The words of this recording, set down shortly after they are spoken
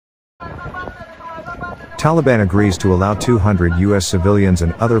Taliban agrees to allow 200 U.S. civilians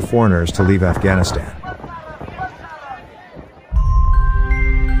and other foreigners to leave Afghanistan.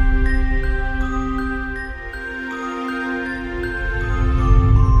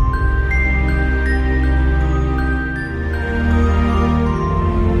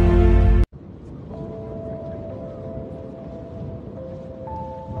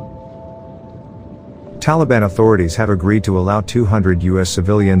 Taliban authorities have agreed to allow 200 U.S.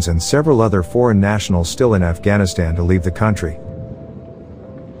 civilians and several other foreign nationals still in Afghanistan to leave the country.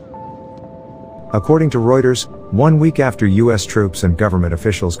 According to Reuters, 1 week after U.S. troops and government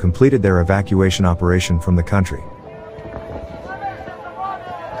officials completed their evacuation operation from the country.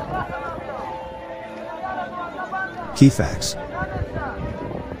 Key facts.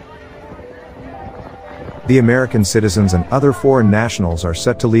 The American citizens and other foreign nationals are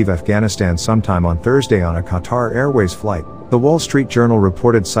set to leave Afghanistan sometime on Thursday on a Qatar Airways flight, the Wall Street Journal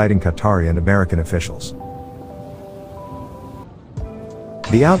reported, citing Qatari and American officials.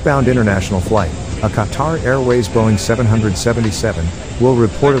 The outbound international flight, a Qatar Airways Boeing 777, will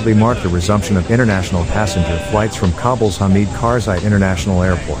reportedly mark the resumption of international passenger flights from Kabul's Hamid Karzai International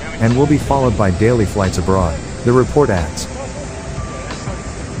Airport, and will be followed by daily flights abroad, the report adds.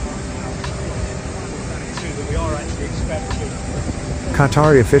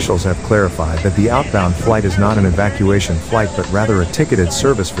 Qatari officials have clarified that the outbound flight is not an evacuation flight but rather a ticketed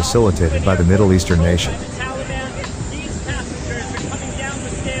service facilitated by the Middle Eastern nation.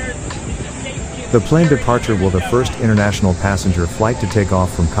 The plane departure will be the first international passenger flight to take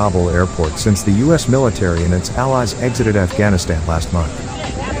off from Kabul airport since the U.S. military and its allies exited Afghanistan last month.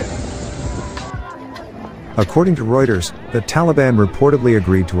 According to Reuters, the Taliban reportedly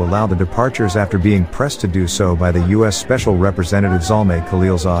agreed to allow the departures after being pressed to do so by the U.S. Special Representative Zalmay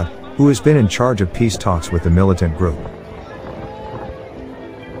Khalilzad, who has been in charge of peace talks with the militant group.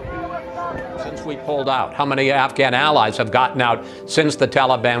 Since we pulled out, how many Afghan allies have gotten out since the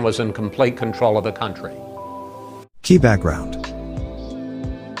Taliban was in complete control of the country? Key background.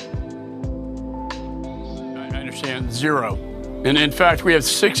 I understand, 0. And in fact, we have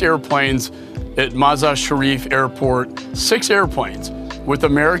 6 airplanes at Mazar Sharif Airport, 6 airplanes with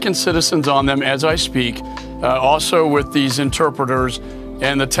American citizens on them as I speak, also with these interpreters,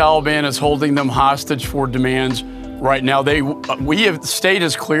 and the Taliban is holding them hostage for demands right now. The state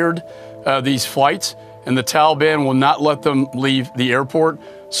has cleared these flights, and the Taliban will not let them leave the airport.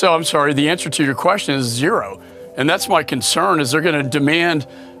 So I'm sorry, the answer to your question is 0. And that's my concern, is they're going to demand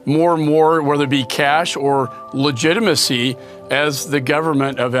more and more, whether it be cash or legitimacy as the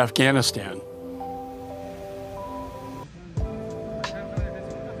government of Afghanistan.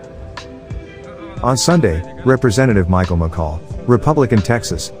 On Sunday, Representative Michael McCaul, Republican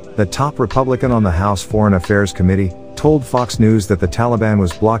Texas, the top Republican on the House Foreign Affairs Committee, told Fox News that the Taliban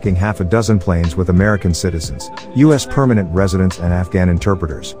was blocking half a dozen planes with American citizens, U.S. permanent residents and Afghan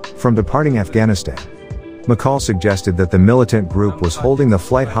interpreters, from departing Afghanistan. McCaul suggested that the militant group was holding the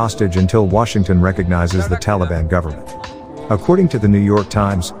flight hostage until Washington recognizes the Taliban government. According to the New York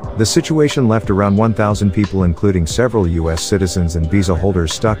Times, the situation left around 1,000 people, including several U.S. citizens and visa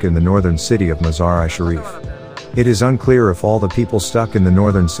holders, stuck in the northern city of Mazar-i-Sharif. It is unclear if all the people stuck in the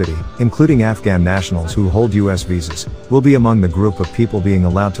northern city, including Afghan nationals who hold U.S. visas, will be among the group of people being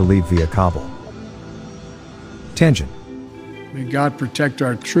allowed to leave via Kabul. Tangent. May God protect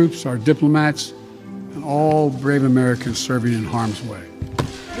our troops, our diplomats, and all brave Americans serving in harm's way.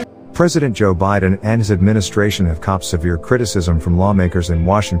 President Joe Biden and his administration have copped severe criticism from lawmakers in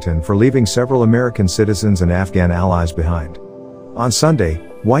Washington for leaving several American citizens and Afghan allies behind. On Sunday,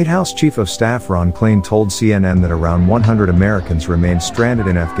 White House Chief of Staff Ron Klain told CNN that around 100 Americans remain stranded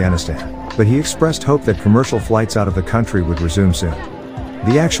in Afghanistan, but he expressed hope that commercial flights out of the country would resume soon.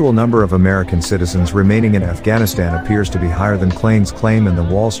 The actual number of American citizens remaining in Afghanistan appears to be higher than Klain's claim, and the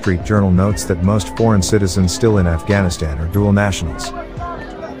Wall Street Journal notes that most foreign citizens still in Afghanistan are dual nationals.